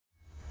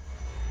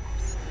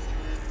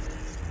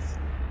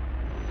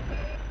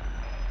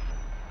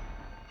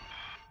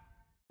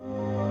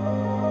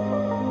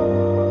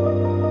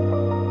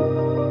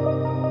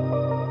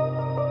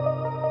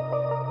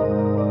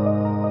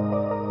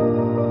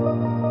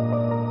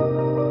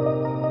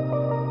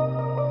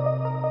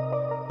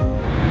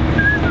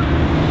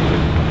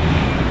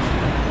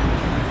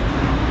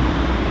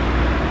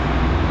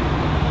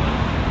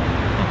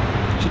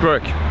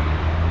work.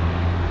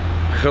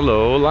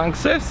 Hello,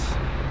 LanXess.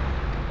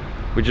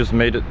 We just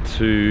made it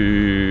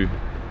to...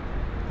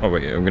 Oh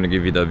wait, I'm gonna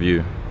give you that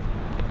view.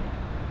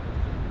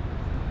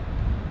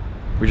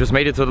 We just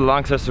made it to the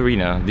LanXess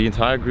Arena. The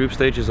entire group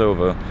stage is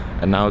over,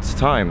 and now it's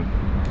time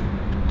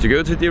to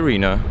go to the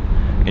arena,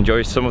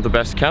 enjoy some of the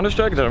best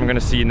Counter-Strike that I'm gonna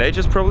see in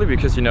ages probably,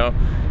 because you know,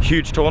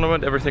 huge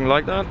tournament, everything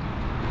like that.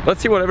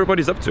 Let's see what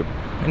everybody's up to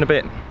in a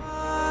bit.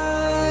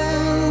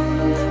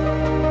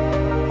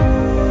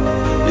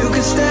 You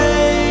can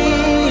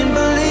stay and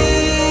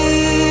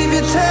believe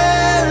you're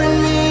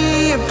tearing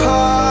me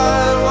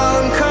apart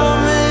while I'm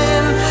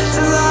coming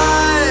to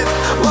life,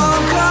 while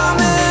I'm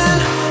coming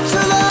to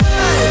life.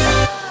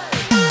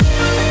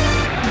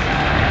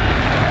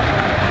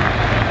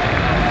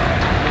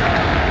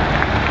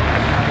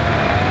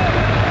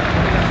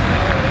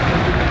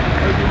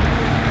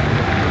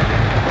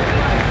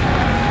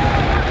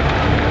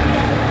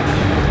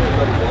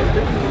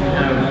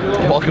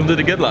 Welcome to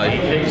the good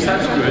life.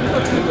 That's good.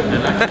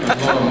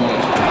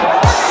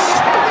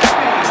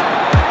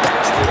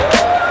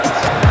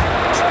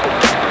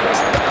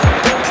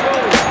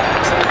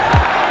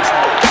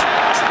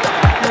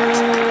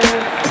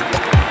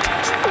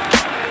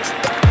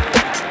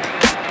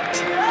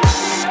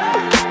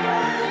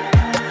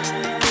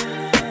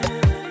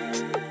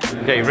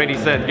 Okay, ready,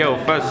 set, go.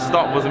 First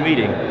stop was a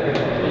meeting.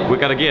 We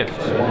got a gift.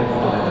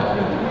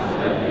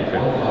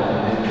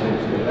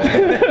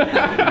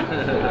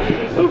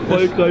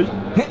 Erfolgreich.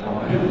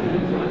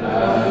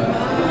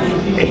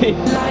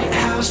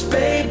 Lighthouse,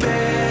 baby.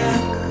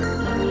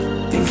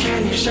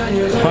 Can you shine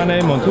your light? My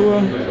name on tour.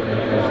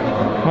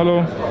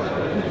 Hello.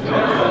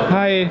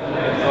 Hi.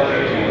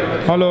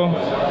 Hello.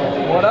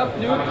 What up,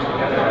 dude?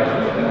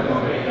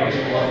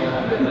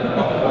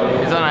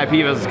 It's on IP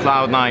vs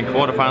Cloud9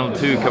 quarterfinal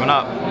 2 coming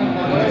up.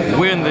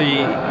 We're in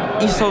the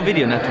eSoul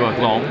Video Network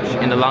launch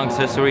in the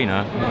LanXess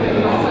Arena.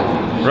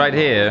 Right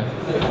here.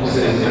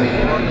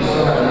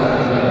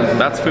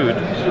 That's food.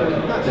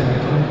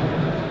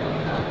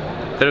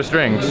 There's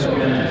drinks.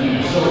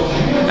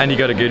 And you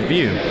got a good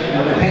view.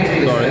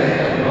 Sorry.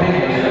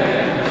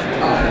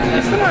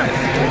 It's nice.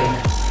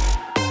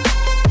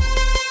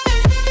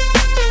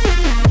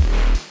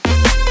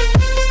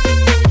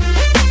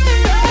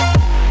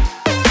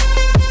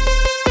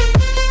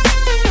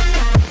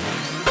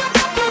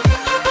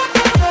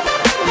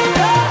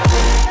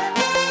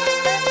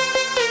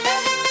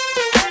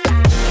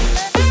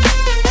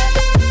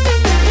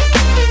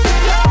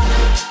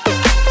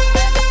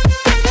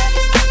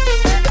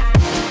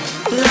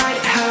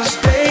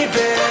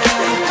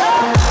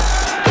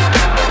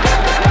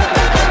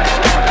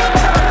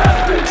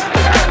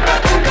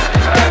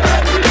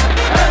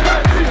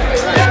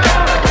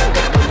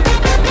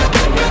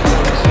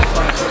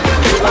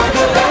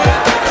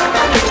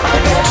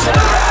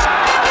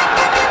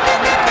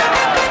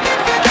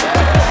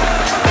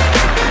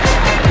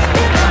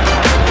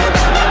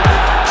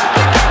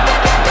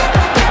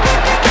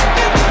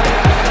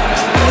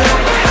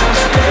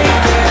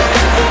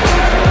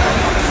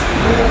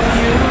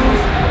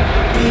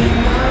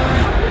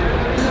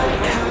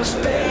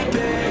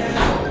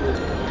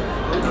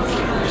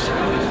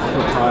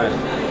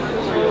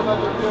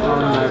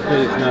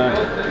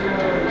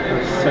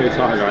 So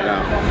tired right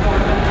now.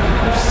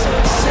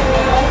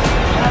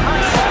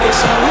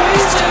 It's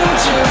always doomed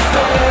to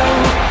fail.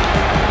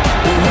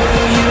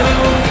 Will you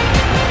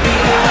be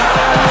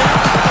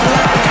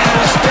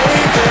lighthouse,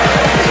 baby?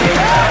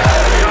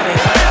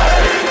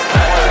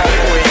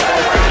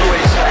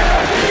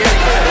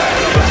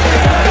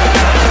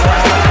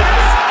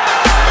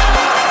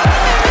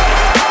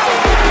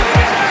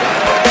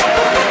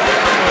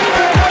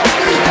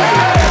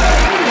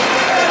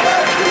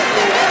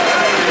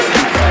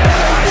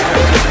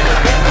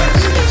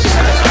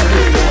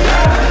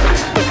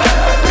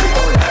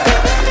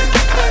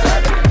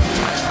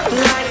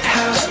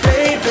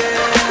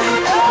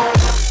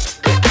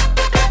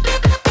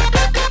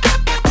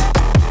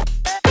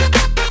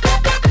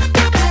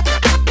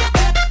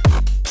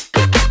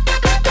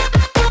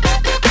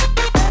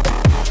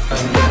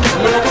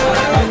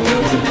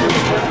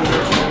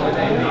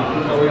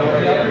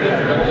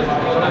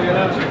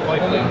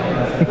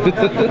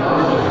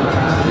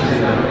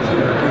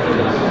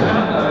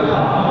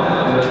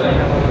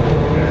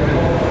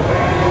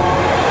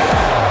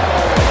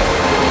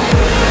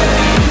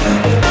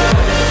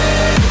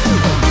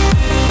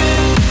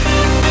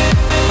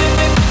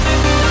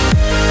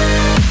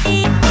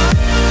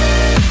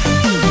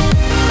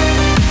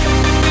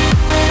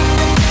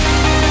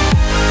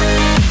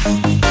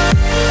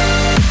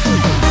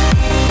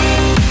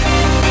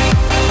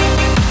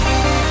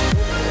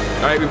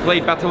 Alright, we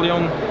played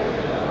Battalion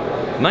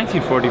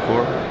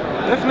 1944.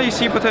 Definitely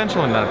see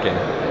potential in that game.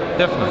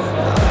 Definitely.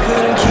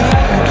 Couldn't keep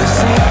the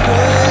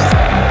secret.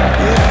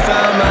 You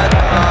found my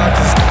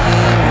darkest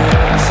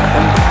demons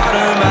and brought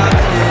them out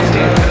in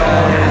the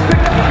light.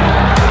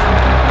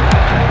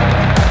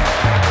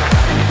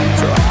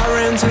 So I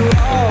ran to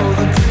all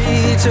the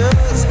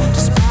creatures,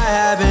 despite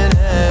having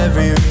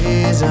every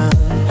reason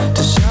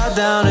to shut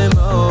down and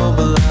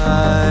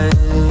mobilize.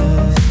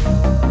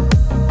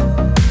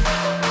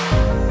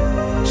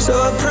 So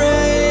I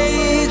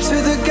pray to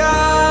the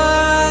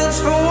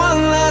gods for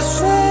one last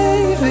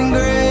saving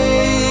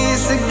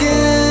grace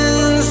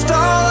against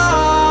all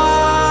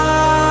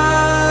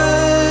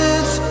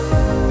odds.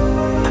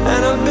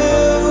 And I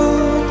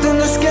built an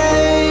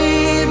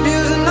escape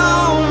using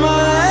all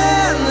my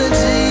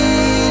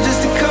energy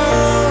just to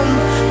come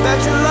back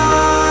to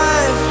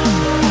life,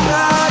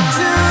 back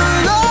to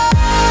life.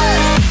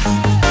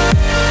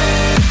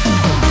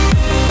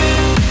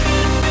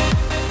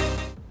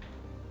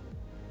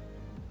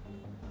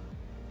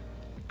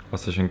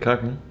 Was ist denn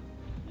kacken?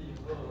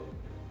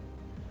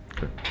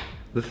 Okay.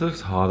 This looks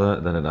harder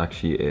than it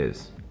actually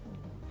is.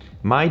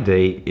 My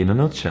day in a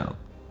nutshell.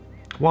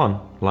 1.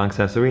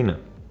 LanXess Arena.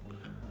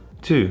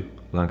 2.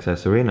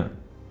 LanXess Arena.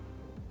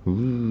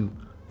 Ooh.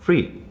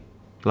 3.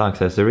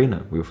 LanXess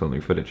Arena. We were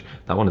filming footage.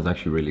 That one is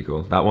actually really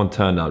cool. That one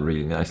turned out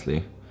really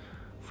nicely.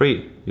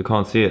 3. You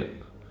can't see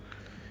it.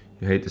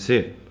 You hate to see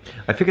it.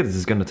 I figured this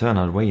is going to turn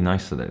out way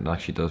nicer than it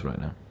actually does right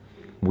now.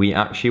 We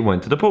actually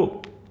went to the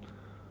pool.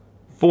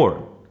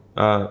 4.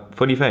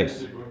 Funny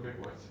face.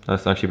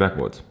 That's actually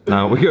backwards.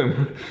 Now we're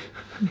going.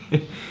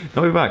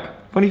 Now we're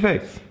back. Funny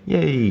face.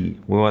 Yay.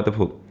 We were at the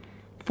pool.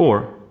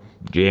 4.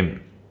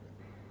 Gym.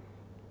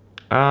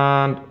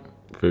 And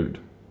food.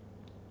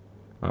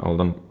 Hold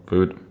on.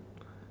 Food.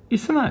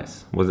 It's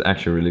nice. Was it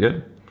actually really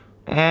good?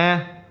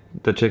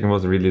 The chicken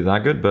wasn't really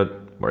that good, but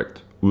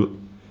worked.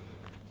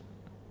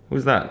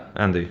 Who's that?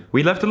 Andy.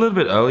 We left a little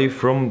bit early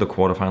from the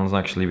quarterfinals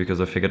actually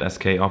because I figured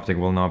SK Optic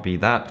will not be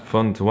that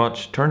fun to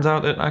watch. Turns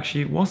out it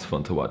actually was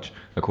fun to watch,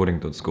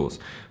 according to the scores.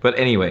 But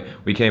anyway,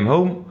 we came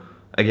home.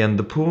 Again,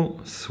 the pool,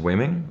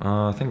 swimming.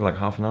 I think like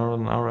half an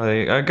hour,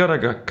 I got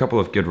a couple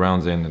of good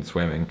rounds in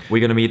swimming.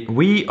 We're gonna meet,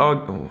 we are...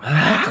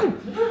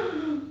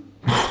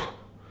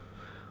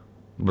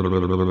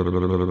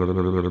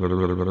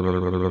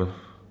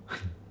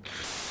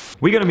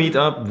 We're gonna meet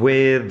up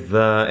with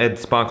Ed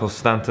Sparkle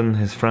Stanton,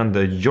 his friend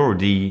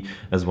Jordi,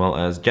 as well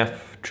as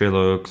Jeff,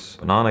 Trilux,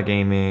 Banana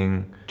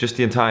Gaming, just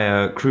the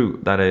entire crew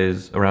that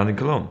is around in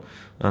Cologne.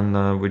 And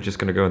we're just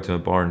gonna go into a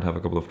bar and have a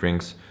couple of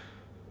drinks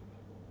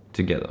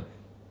together.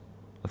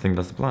 I think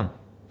that's the plan.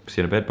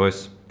 See you in a bit,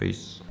 boys.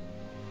 Peace.